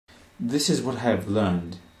This is what I have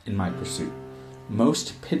learned in my pursuit.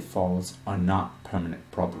 Most pitfalls are not permanent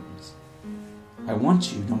problems. I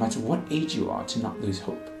want you, no matter what age you are, to not lose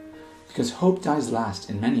hope. Because hope dies last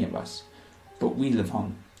in many of us, but we live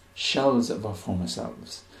on, shells of our former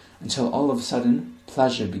selves, until all of a sudden,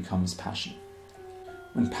 pleasure becomes passion.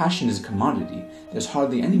 When passion is a commodity, there's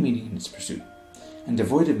hardly any meaning in its pursuit, and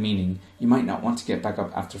devoid of meaning, you might not want to get back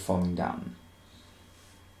up after falling down.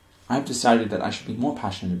 I've decided that I should be more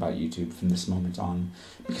passionate about YouTube from this moment on,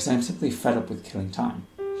 because I am simply fed up with killing time.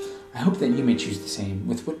 I hope that you may choose the same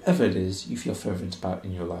with whatever it is you feel fervent about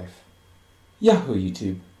in your life. Yahoo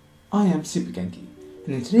YouTube! I am Super Genki,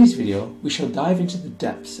 and in today's video we shall dive into the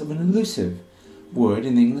depths of an elusive word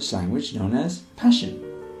in the English language known as passion.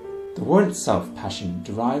 The word itself, passion,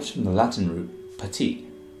 derives from the Latin root pati,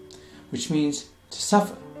 which means to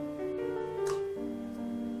suffer.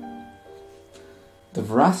 The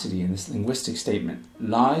veracity in this linguistic statement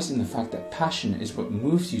lies in the fact that passion is what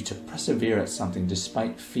moves you to persevere at something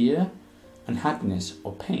despite fear, unhappiness,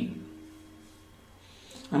 or pain.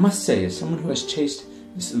 I must say, as someone who has chased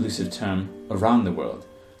this elusive term around the world,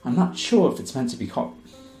 I'm not sure if it's meant to be caught.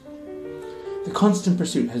 The constant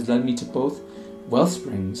pursuit has led me to both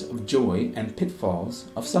wellsprings of joy and pitfalls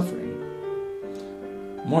of suffering.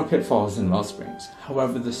 More pitfalls than wellsprings,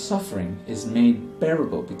 however, the suffering is made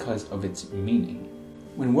bearable because of its meaning.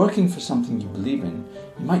 When working for something you believe in,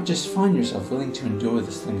 you might just find yourself willing to endure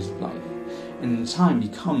the slings of life, and in time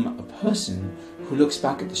become a person who looks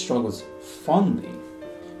back at the struggles fondly,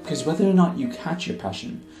 because whether or not you catch your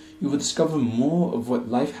passion, you will discover more of what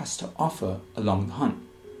life has to offer along the hunt.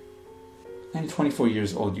 I'm 24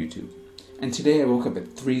 years old, YouTube, and today I woke up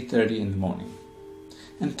at 3:30 in the morning,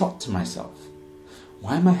 and thought to myself,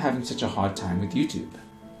 why am I having such a hard time with YouTube?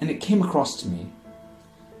 And it came across to me,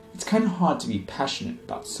 it's kind of hard to be passionate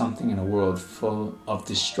about something in a world full of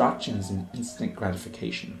distractions and instant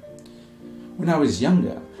gratification. When I was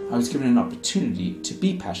younger, I was given an opportunity to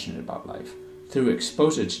be passionate about life through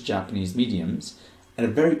exposure to Japanese mediums at a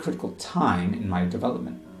very critical time in my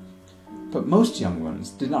development. But most young ones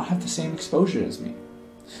did not have the same exposure as me.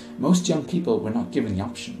 Most young people were not given the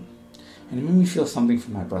option, and it made me feel something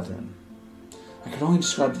for my brethren. I could only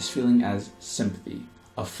describe this feeling as sympathy,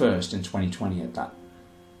 a first in 2020 at that.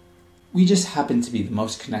 We just happen to be the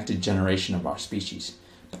most connected generation of our species,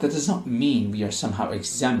 but that does not mean we are somehow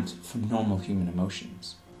exempt from normal human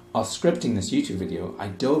emotions. While scripting this YouTube video, I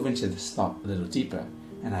dove into this thought a little deeper,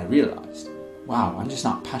 and I realized, wow, I'm just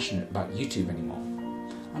not passionate about YouTube anymore.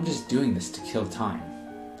 I'm just doing this to kill time.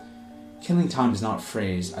 Killing time is not a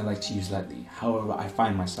phrase I like to use lightly, however I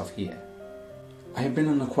find myself here. I have been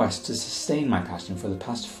on a quest to sustain my passion for the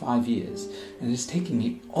past 5 years, and it is taking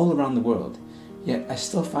me all around the world, yet I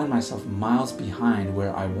still find myself miles behind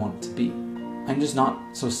where I want to be. I'm just not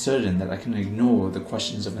so certain that I can ignore the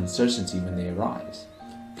questions of uncertainty when they arise,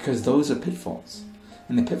 because those are pitfalls,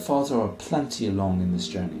 and the pitfalls are plenty along in this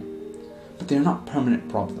journey, but they are not permanent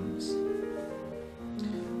problems.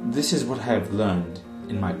 This is what I have learned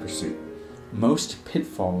in my pursuit. Most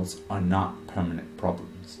pitfalls are not permanent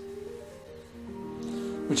problems.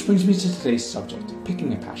 Which brings me to today's subject,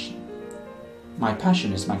 picking a passion. My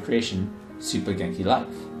passion is my creation, Super Genki Life.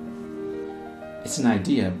 It's an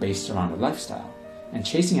idea based around a lifestyle, and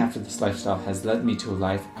chasing after this lifestyle has led me to a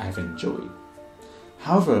life I have enjoyed.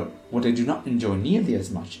 However, what I do not enjoy nearly as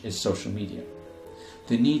much is social media,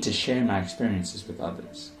 the need to share my experiences with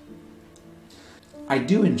others. I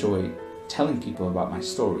do enjoy telling people about my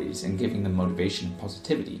stories and giving them motivation and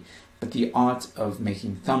positivity, but the art of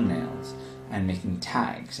making thumbnails and making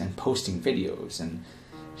tags and posting videos and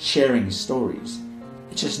sharing stories,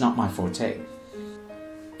 it's just not my forte.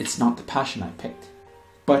 It's not the passion I picked,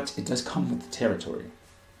 but it does come with the territory.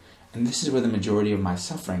 And this is where the majority of my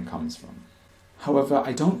suffering comes from. However,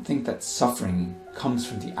 I don't think that suffering comes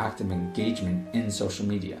from the act of engagement in social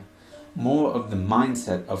media, more of the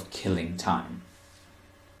mindset of killing time.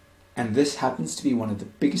 And this happens to be one of the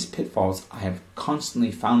biggest pitfalls I have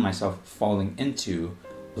constantly found myself falling into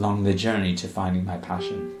along the journey to finding my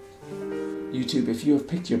passion. YouTube, if you have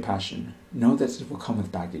picked your passion, know that it will come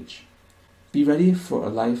with baggage. Be ready for a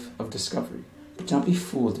life of discovery, but don't be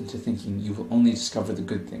fooled into thinking you will only discover the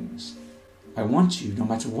good things. I want you, no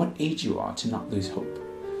matter what age you are, to not lose hope,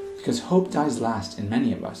 because hope dies last in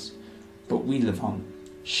many of us, but we live on,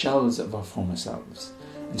 shells of our former selves,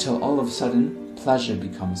 until all of a sudden, pleasure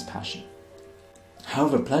becomes passion.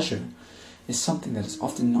 However, pleasure is something that is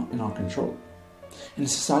often not in our control. In a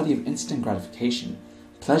society of instant gratification,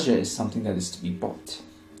 pleasure is something that is to be bought.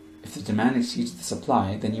 If the demand exceeds the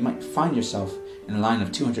supply, then you might find yourself in a line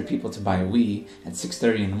of 200 people to buy a Wii at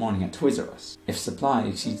 6:30 in the morning at Toys R Us. If supply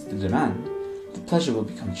exceeds the demand, the pleasure will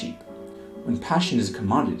become cheap. When passion is a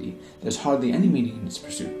commodity, there's hardly any meaning in its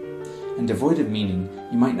pursuit, and devoid of meaning,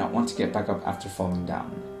 you might not want to get back up after falling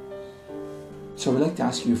down. So I'd like to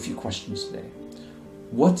ask you a few questions today.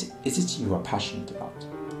 What is it you are passionate about?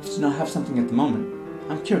 If you do not have something at the moment,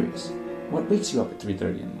 I'm curious. What wakes you up at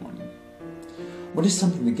 3:30 in the morning? What is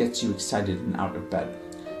something that gets you excited and out of bed?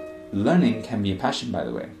 Learning can be a passion, by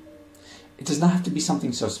the way. It does not have to be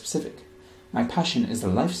something so specific. My passion is a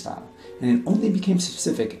lifestyle, and it only became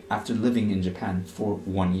specific after living in Japan for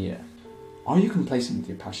 1 year. Are you complacent with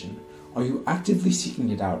your passion? Are you actively seeking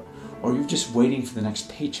it out, or are you just waiting for the next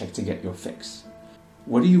paycheck to get your fix?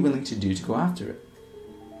 What are you willing to do to go after it?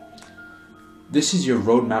 This is your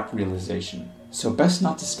roadmap realization, so best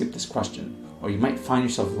not to skip this question, or you might find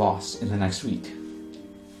yourself lost in the next week.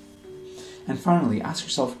 And finally, ask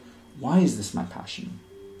yourself, why is this my passion?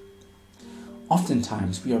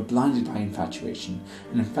 Oftentimes, we are blinded by infatuation,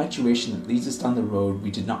 an infatuation that leads us down the road we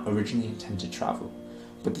did not originally intend to travel.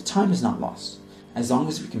 But the time is not lost, as long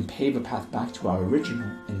as we can pave a path back to our original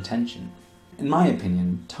intention. In my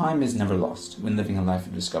opinion, time is never lost when living a life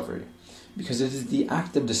of discovery, because it is the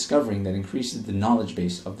act of discovering that increases the knowledge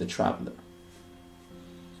base of the traveler.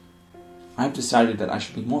 I've decided that I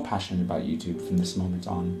should be more passionate about YouTube from this moment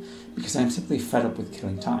on, because I am simply fed up with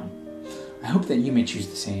killing time. I hope that you may choose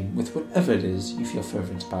the same with whatever it is you feel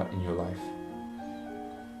fervent about in your life.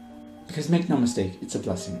 Because make no mistake, it's a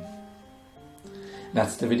blessing.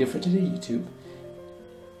 That's the video for today, YouTube.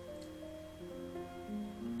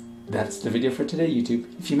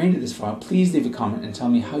 If you made it this far, please leave a comment and tell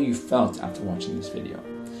me how you felt after watching this video.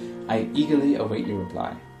 I eagerly await your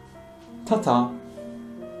reply. Ta-ta!